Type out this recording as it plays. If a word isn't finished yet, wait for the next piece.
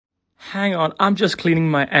Hang on, I'm just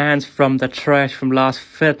cleaning my ants from the trash from last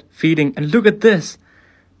feeding, and look at this!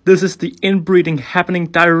 This is the inbreeding happening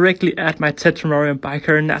directly at my Tetramorium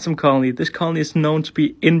bicarinatum colony. This colony is known to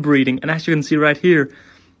be inbreeding, and as you can see right here,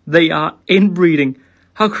 they are inbreeding.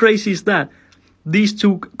 How crazy is that? These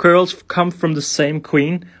two girls come from the same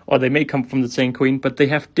queen, or they may come from the same queen, but they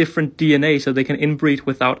have different DNA, so they can inbreed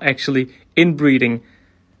without actually inbreeding.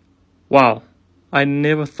 Wow, I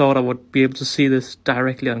never thought I would be able to see this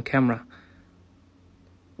directly on camera.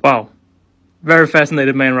 Wow, very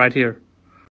fascinated man right here.